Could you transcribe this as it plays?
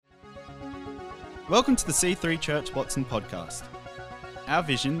Welcome to the C3 Church Watson podcast. Our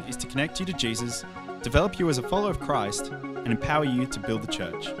vision is to connect you to Jesus, develop you as a follower of Christ, and empower you to build the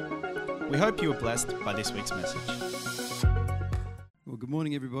church. We hope you are blessed by this week's message. Well, good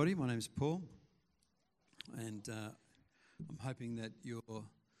morning, everybody. My name is Paul, and I'm hoping that you're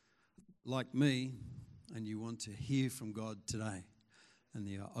like me and you want to hear from God today, and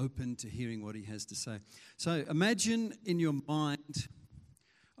you are open to hearing what He has to say. So imagine in your mind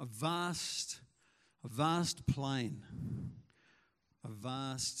a vast plain, a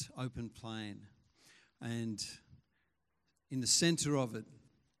vast open plain, and in the center of it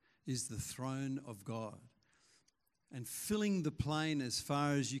is the throne of God. And filling the plain as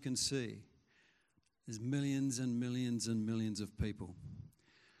far as you can see is millions and millions and millions of people,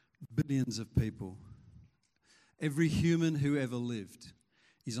 billions of people. Every human who ever lived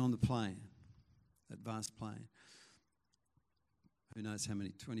is on the plain, that vast plain. Who knows how many?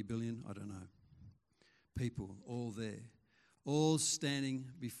 20 billion? I don't know. People all there, all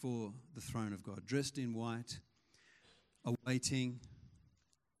standing before the throne of God, dressed in white, awaiting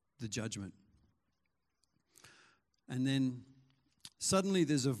the judgment. And then suddenly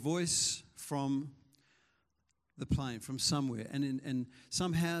there's a voice from the plain, from somewhere, and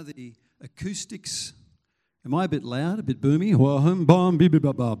somehow the acoustics. Am I a bit loud, a bit boomy?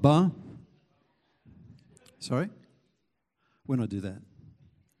 Sorry? When I do that,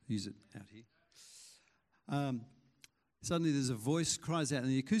 use it out here. Suddenly there's a voice cries out,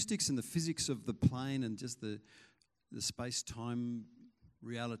 and the acoustics and the physics of the plane and just the space-time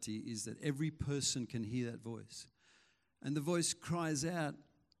reality is that every person can hear that voice. And the voice cries out,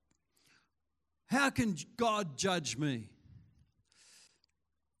 "How can God judge me?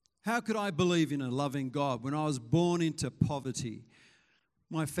 How could I believe in a loving God when I was born into poverty?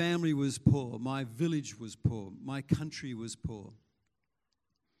 My family was poor, my village was poor, my country was poor.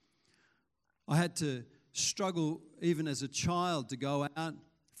 I had to struggle even as a child to go out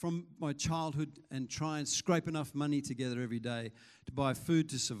from my childhood and try and scrape enough money together every day to buy food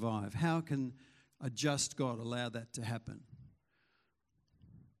to survive. How can a just God allow that to happen?"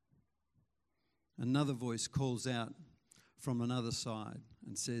 Another voice calls out from another side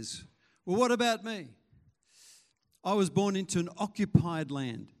and says, "Well, what about me? I was born into an occupied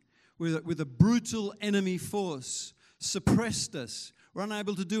land with a brutal enemy force, suppressed us, were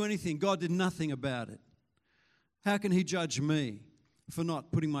unable to do anything. God did nothing about it. How can He judge me for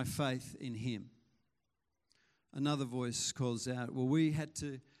not putting my faith in Him?" Another voice calls out, "Well, we had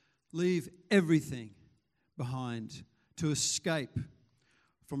to leave everything behind to escape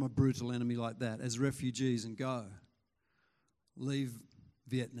from a brutal enemy like that as refugees and go. Leave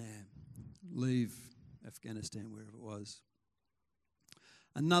Vietnam, leave Afghanistan, wherever it was."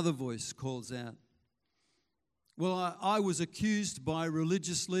 Another voice calls out, "Well, I was accused by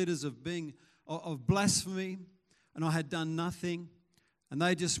religious leaders of blasphemy, and I had done nothing, and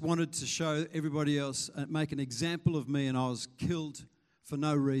they just wanted to show everybody else, make an example of me, and I was killed for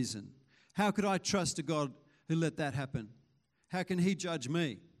no reason. How could I trust a God who let that happen? How can He judge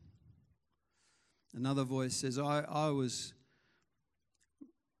me?" Another voice says, I was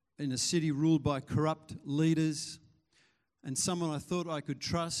in a city ruled by corrupt leaders, and someone I thought I could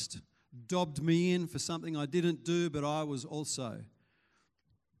trust dobbed me in for something I didn't do, but I was also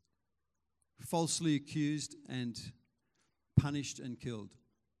falsely accused and punished and killed.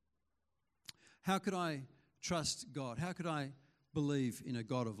 How could I trust God? How could I believe in a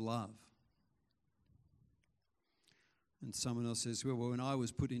God of love?" And someone else says, well, when I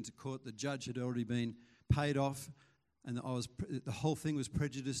was put into court, the judge had already been paid off, and the whole thing was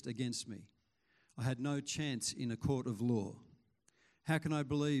prejudiced against me. I had no chance in a court of law. How can I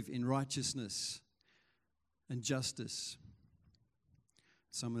believe in righteousness and justice?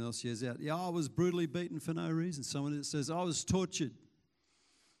 Someone else yells out, "Yeah, I was brutally beaten for no reason." Someone else says, "I was tortured,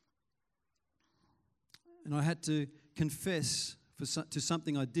 and I had to confess to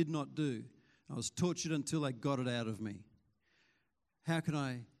something I did not do. I was tortured until they got it out of me." How can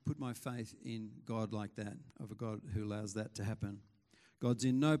I put my faith in God like that, of a God who allows that to happen? God's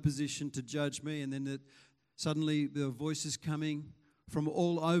in no position to judge me, and then suddenly there are voices coming from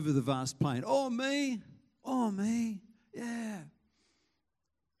all over the vast plain. Oh, me, yeah.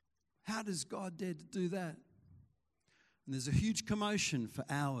 How does God dare to do that? And there's a huge commotion for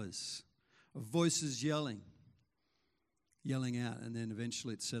hours of voices yelling out, and then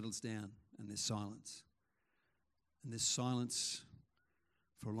eventually it settles down and there's silence. And there's silence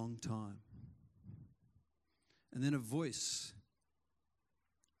for a long time. And then a voice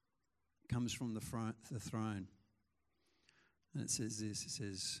comes from the throne. And it says this, it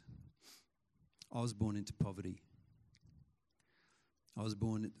says, "I was born into poverty. I was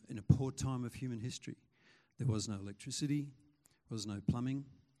born in a poor time of human history. There was no electricity, there was no plumbing,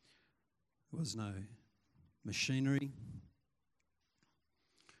 there was no machinery.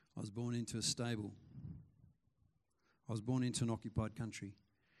 I was born into a stable. I was born into an occupied country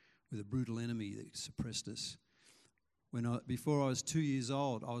with a brutal enemy that suppressed us. Before I was 2 years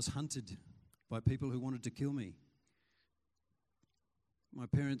old, I was hunted by people who wanted to kill me. My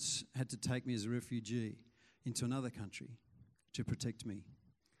parents had to take me as a refugee into another country to protect me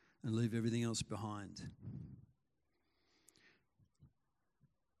and leave everything else behind.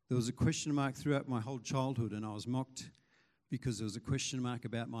 There was a question mark throughout my whole childhood, and I was mocked because there was a question mark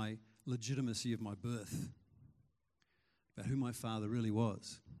about my legitimacy of my birth, about who my father really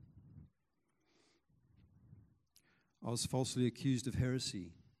was. I was falsely accused of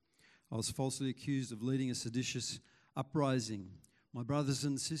heresy. I was falsely accused of leading a seditious uprising. My brothers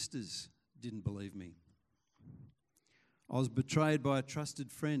and sisters didn't believe me. I was betrayed by a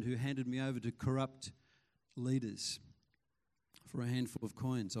trusted friend who handed me over to corrupt leaders for a handful of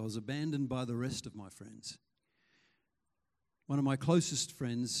coins. I was abandoned by the rest of my friends. One of my closest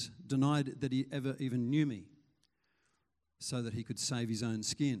friends denied that he ever even knew me so that he could save his own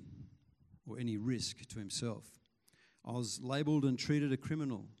skin or any risk to himself. I was labelled and treated a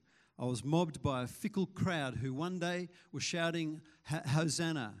criminal. I was mobbed by a fickle crowd who one day were shouting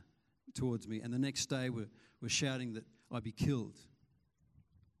Hosanna towards me, and the next day were shouting that I'd be killed.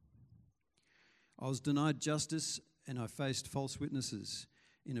 I was denied justice, and I faced false witnesses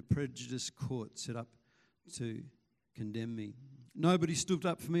in a prejudiced court set up to condemn me. Nobody stood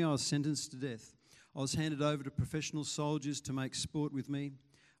up for me. I was sentenced to death. I was handed over to professional soldiers to make sport with me.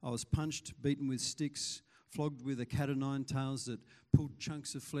 I was punched, beaten with sticks, flogged with a cat o' nine tails that pulled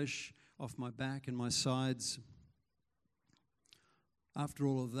chunks of flesh off my back and my sides. After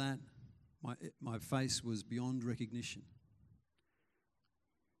all of that, my face was beyond recognition.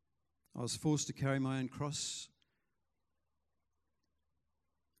 I was forced to carry my own cross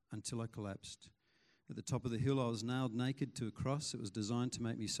until I collapsed. At the top of the hill, I was nailed naked to a cross that was designed to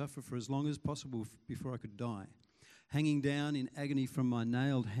make me suffer for as long as possible before I could die. Hanging down in agony from my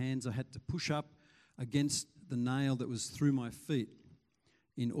nailed hands, I had to push up against the nail that was through my feet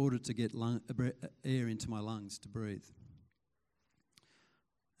in order to get air into my lungs to breathe.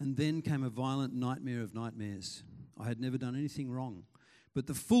 And then came a violent nightmare of nightmares. I had never done anything wrong, but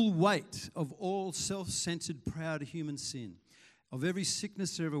the full weight of all self-centered, proud human sin, of every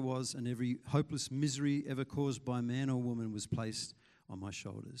sickness there ever was and every hopeless misery ever caused by man or woman was placed on my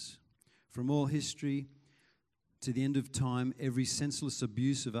shoulders. From all history to the end of time, every senseless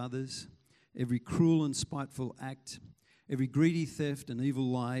abuse of others, every cruel and spiteful act, every greedy theft and evil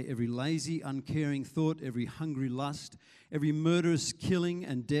lie, every lazy, uncaring thought, every hungry lust, every murderous killing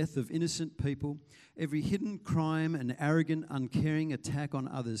and death of innocent people, every hidden crime and arrogant, uncaring attack on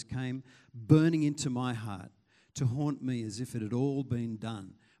others came burning into my heart to haunt me as if it had all been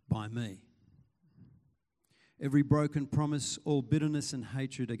done by me. Every broken promise, all bitterness and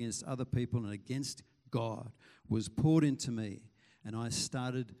hatred against other people and against God was poured into me, and I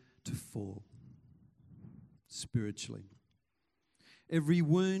started to fall spiritually. Every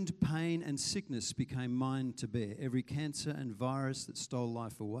wound, pain, and sickness became mine to bear. Every cancer and virus that stole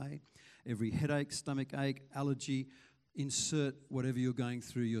life away, every headache, stomach ache, allergy, insert whatever you're going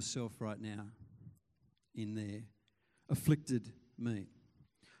through yourself right now in there, afflicted me.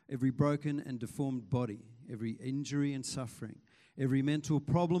 Every broken and deformed body, every injury and suffering, every mental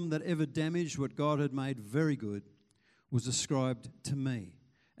problem that ever damaged what God had made very good was ascribed to me,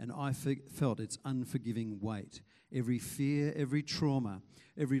 and I felt its unforgiving weight. Every fear, every trauma,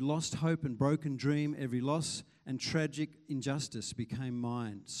 every lost hope and broken dream, every loss and tragic injustice became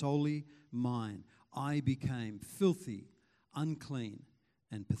mine, solely mine. I became filthy, unclean,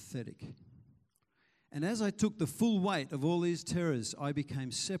 and pathetic. And as I took the full weight of all these terrors, I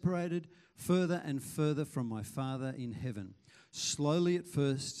became separated further and further from my Father in heaven. Slowly at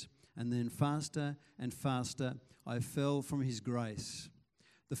first, and then faster and faster, I fell from His grace.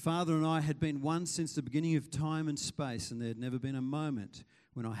 The Father and I had been one since the beginning of time and space, and there had never been a moment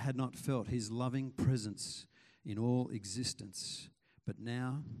when I had not felt His loving presence in all existence. But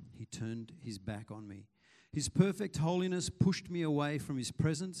now He turned His back on me. His perfect holiness pushed me away from His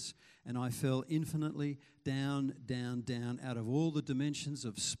presence, and I fell infinitely down, down, down out of all the dimensions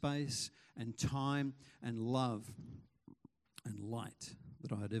of space and time and love and light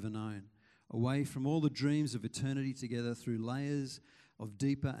that I had ever known, away from all the dreams of eternity together through layers of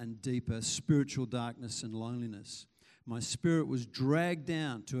deeper and deeper spiritual darkness and loneliness. My spirit was dragged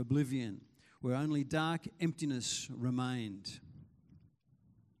down to oblivion, where only dark emptiness remained.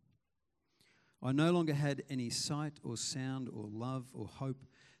 I no longer had any sight or sound or love or hope.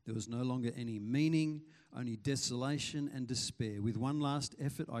 There was no longer any meaning, only desolation and despair. With one last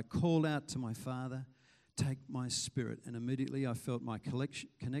effort, I called out to my Father, "Take my spirit." And immediately I felt my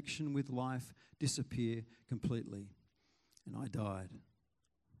connection with life disappear completely. And I died.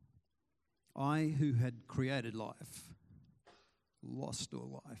 I, who had created life, lost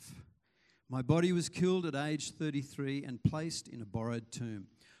all life. My body was killed at age 33 and placed in a borrowed tomb.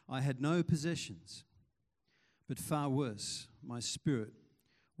 I had no possessions, but far worse, my spirit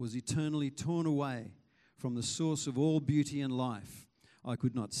was eternally torn away from the source of all beauty and life. I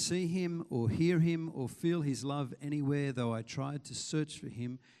could not see him or hear him or feel his love anywhere, though I tried to search for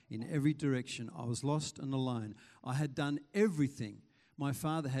him in every direction. I was lost and alone. I had done everything my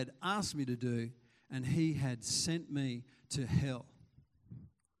Father had asked me to do, and he had sent me to hell.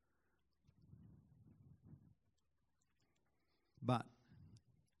 But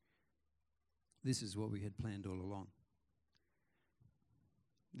this is what we had planned all along.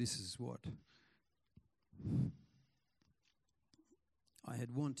 This is what I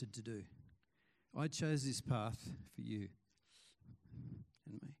had wanted to do. I chose this path for you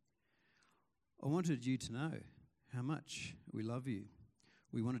and me. I wanted you to know how much we love you.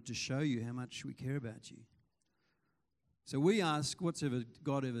 We wanted to show you how much we care about you. So we ask, what's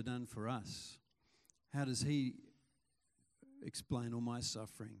God ever done for us? How does he explain all my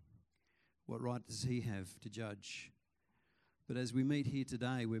suffering? What right does he have to judge? But as we meet here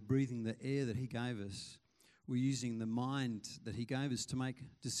today, we're breathing the air that he gave us. We're using the mind that he gave us to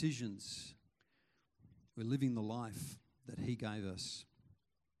make decisions. We're living the life that he gave us.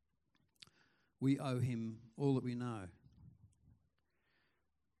 We owe him all that we know.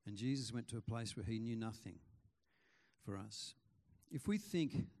 And Jesus went to a place where he knew nothing for us. If we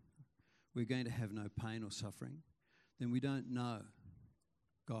think we're going to have no pain or suffering, then we don't know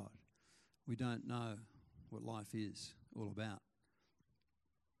God. We don't know what life is all about.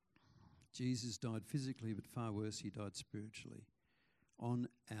 Jesus died physically, but far worse, he died spiritually. On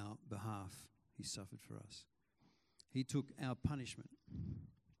our behalf, he suffered for us. He took our punishment.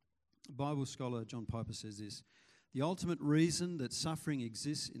 Bible scholar John Piper says this: the ultimate reason that suffering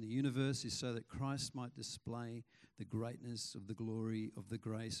exists in the universe is so that Christ might display the greatness of the glory of the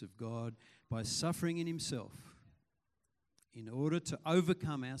grace of God by suffering in himself in order to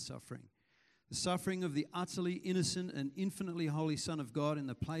overcome our suffering. The suffering of the utterly innocent and infinitely holy Son of God in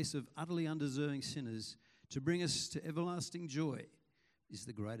the place of utterly undeserving sinners to bring us to everlasting joy is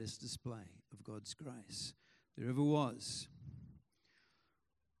the greatest display of God's grace there ever was.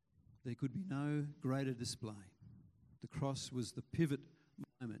 There could be no greater display. The cross was the pivot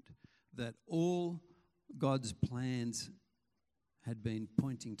moment that all God's plans had been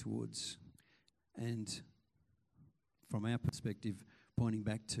pointing towards, and from our perspective, pointing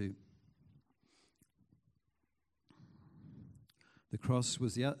back to. The cross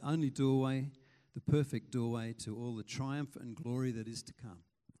was the only doorway, the perfect doorway to all the triumph and glory that is to come.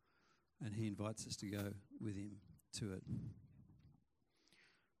 And he invites us to go with him to it.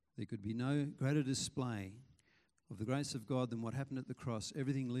 There could be no greater display of the grace of God than what happened at the cross.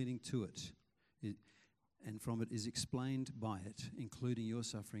 Everything leading to it, and from it is explained by it, including your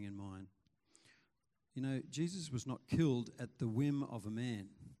suffering and mine. You know, Jesus was not killed at the whim of a man.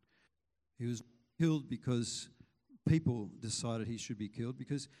 He was killed because people decided he should be killed,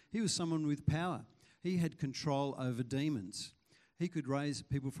 because he was someone with power. He had control over demons. He could raise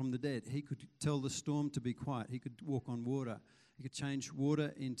people from the dead. He could tell the storm to be quiet. He could walk on water. He could change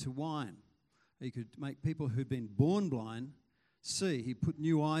water into wine. He could make people who'd been born blind see. He put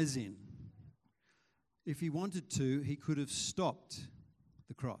new eyes in. If he wanted to, he could have stopped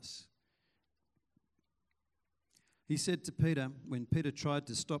the cross. He said to Peter, when Peter tried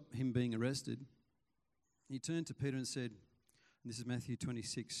to stop him being arrested, he turned to Peter and said, and this is Matthew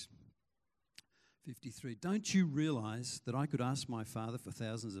 26:53, "Don't you realize that I could ask my Father for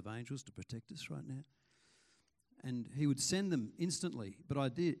thousands of angels to protect us right now? And he would send them instantly.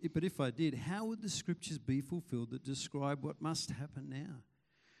 But if I did, how would the scriptures be fulfilled that describe what must happen now?"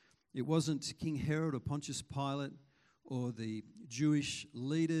 It wasn't King Herod or Pontius Pilate or the Jewish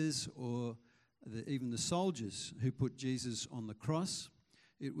leaders or even the soldiers who put Jesus on the cross.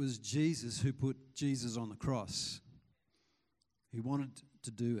 It was Jesus who put Jesus on the cross. He wanted to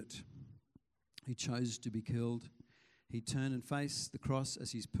do it. He chose to be killed. He turned and faced the cross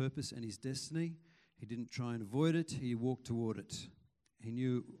as his purpose and his destiny. He didn't try and avoid it. He walked toward it. He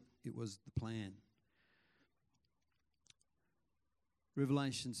knew it was the plan.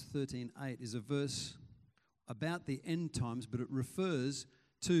 Revelations 13:8 is a verse about the end times, but it refers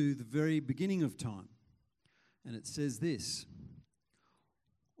to the very beginning of time. And it says this: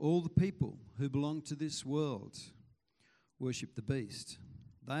 All the people who belong to this world worship the beast.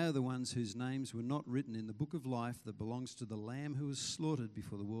 They are the ones whose names were not written in the book of life that belongs to the Lamb who was slaughtered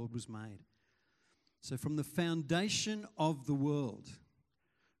before the world was made. So from the foundation of the world,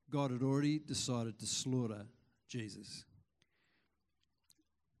 God had already decided to slaughter Jesus.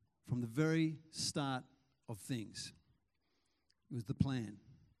 From the very start of things, it was the plan.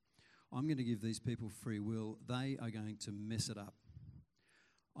 I'm going to give these people free will. They are going to mess it up.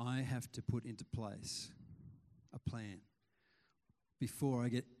 I have to put into place a plan before I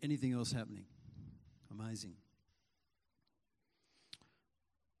get anything else happening. Amazing.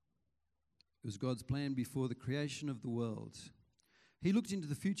 It was God's plan before the creation of the world. He looked into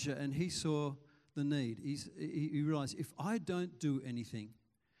the future and he saw the need. He realized, if I don't do anything,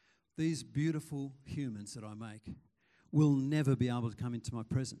 these beautiful humans that I make will never be able to come into my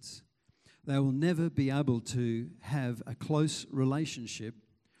presence. They will never be able to have a close relationship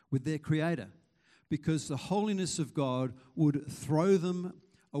with their Creator, because the holiness of God would throw them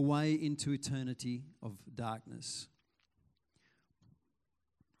away into eternity of darkness.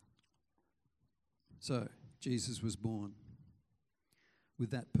 So, Jesus was born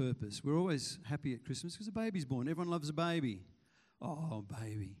with that purpose. We're always happy at Christmas because a baby's born. Everyone loves a baby. Oh,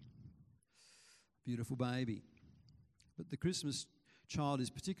 baby. Beautiful baby. But the Christmas child is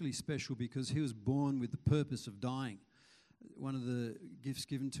particularly special because he was born with the purpose of dying. One of the gifts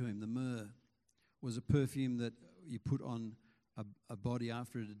given to him, the myrrh, was a perfume that you put on a body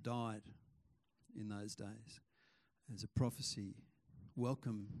after it had died in those days. As a prophecy,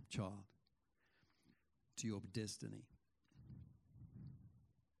 welcome, child, to your destiny.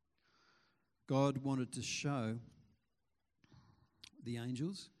 God wanted to show the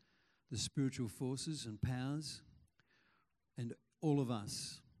angels, the spiritual forces and powers, and all of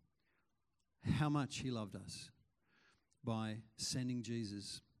us how much he loved us by sending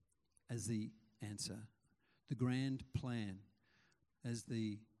Jesus as the answer, the grand plan, as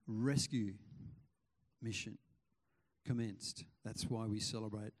the rescue mission commenced. That's why we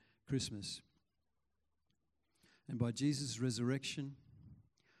celebrate Christmas. And by Jesus' resurrection,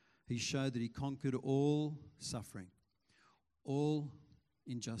 he showed that he conquered all suffering, all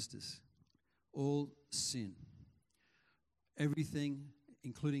injustice, all sin, everything,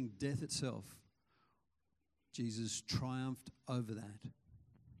 including death itself. Jesus triumphed over that.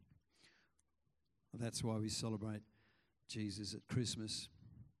 That's why we celebrate Jesus at Christmas.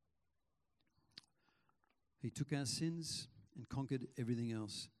 He took our sins and conquered everything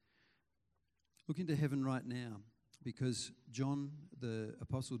else. Look into heaven right now, because John the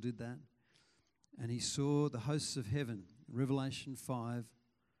apostle did that, and he saw the hosts of heaven. Revelation 5,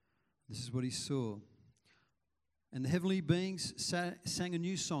 this is what he saw. And the heavenly beings sang a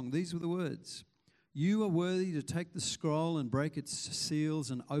new song. These were the words: "You are worthy to take the scroll and break its seals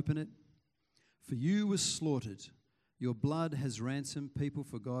and open it. For you were slaughtered. Your blood has ransomed people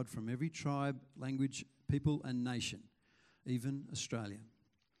for God from every tribe, language, people and nation, even Australia.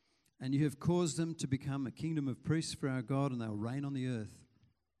 And you have caused them to become a kingdom of priests for our God, and they'll reign on the earth."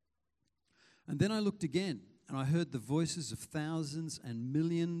 And then I looked again, and I heard the voices of thousands and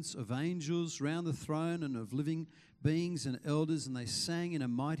millions of angels round the throne and of living beings and elders, and they sang in a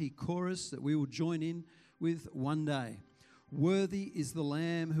mighty chorus that we will join in with one day. "Worthy is the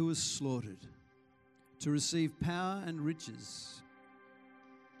Lamb who was slaughtered to receive power and riches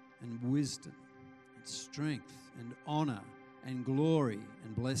and wisdom and strength and honor and glory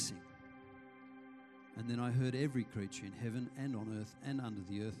and blessing." And then I heard every creature in heaven and on earth and under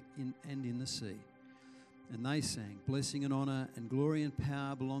the earth and in the sea. And they sang, "Blessing and honor and glory and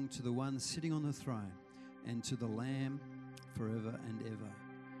power belong to the one sitting on the throne and to the Lamb forever and ever."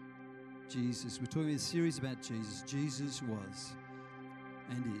 Jesus, we're talking a series about Jesus. Jesus was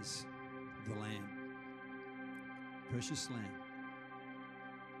and is the Lamb. Precious Lamb.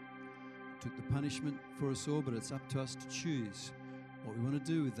 Took the punishment for us all, but it's up to us to choose what we want to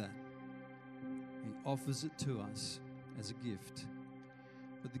do with that. He offers it to us as a gift.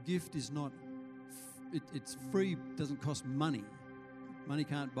 But the gift is not, it's free, doesn't cost money. Money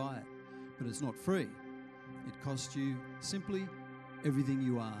can't buy it, but it's not free. It costs you simply everything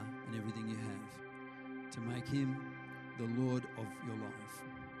you are and everything you have to make him the Lord of your life.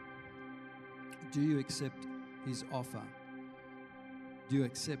 Do you accept his offer? Do you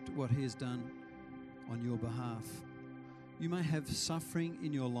accept what he has done on your behalf? You may have suffering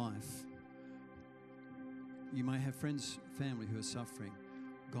in your life. You may have friends, family who are suffering.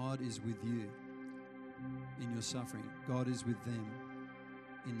 God is with you in your suffering. God is with them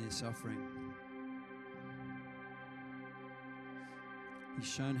in their suffering. He's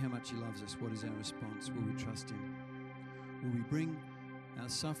shown how much he loves us. What is our response? Will we trust him? Will we bring our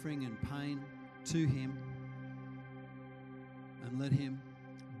suffering and pain to Him, and let Him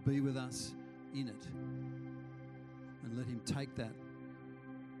be with us in it, and let Him take that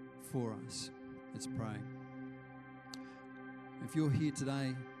for us. Let's pray. If you're here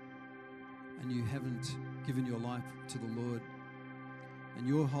today and you haven't given your life to the Lord, and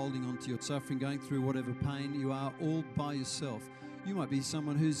you're holding on to your suffering, going through whatever pain you are all by yourself, you might be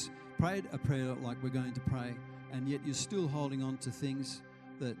someone who's prayed a prayer like we're going to pray, and yet you're still holding on to things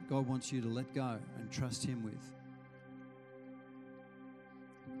that God wants you to let go and trust Him with.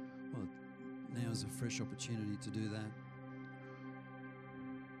 Well, now is a fresh opportunity to do that.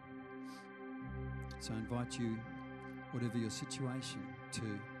 So I invite you, whatever your situation,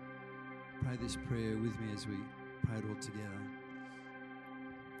 to pray this prayer with me as we pray it all together.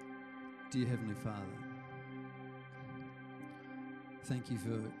 Dear Heavenly Father, thank you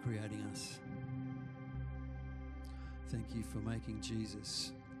for creating us. Thank you for making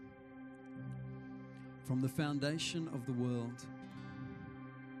Jesus from the foundation of the world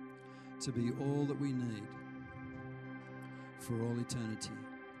to be all that we need for all eternity.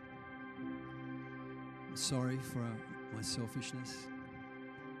 I'm sorry for my selfishness.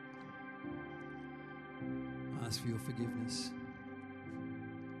 I ask for your forgiveness.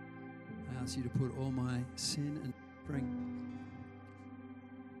 I ask you to put all my sin and suffering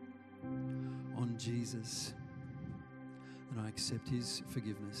on Jesus, and I accept His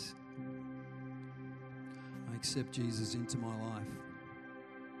forgiveness. I accept Jesus into my life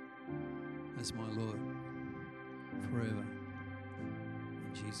as my Lord forever.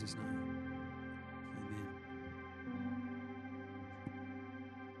 In Jesus' name,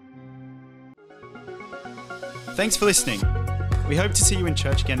 amen. Thanks for listening. We hope to see you in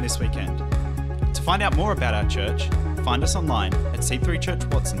church again this weekend. To find out more about our church, find us online at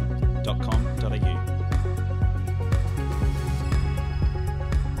c3churchwatson.com.au.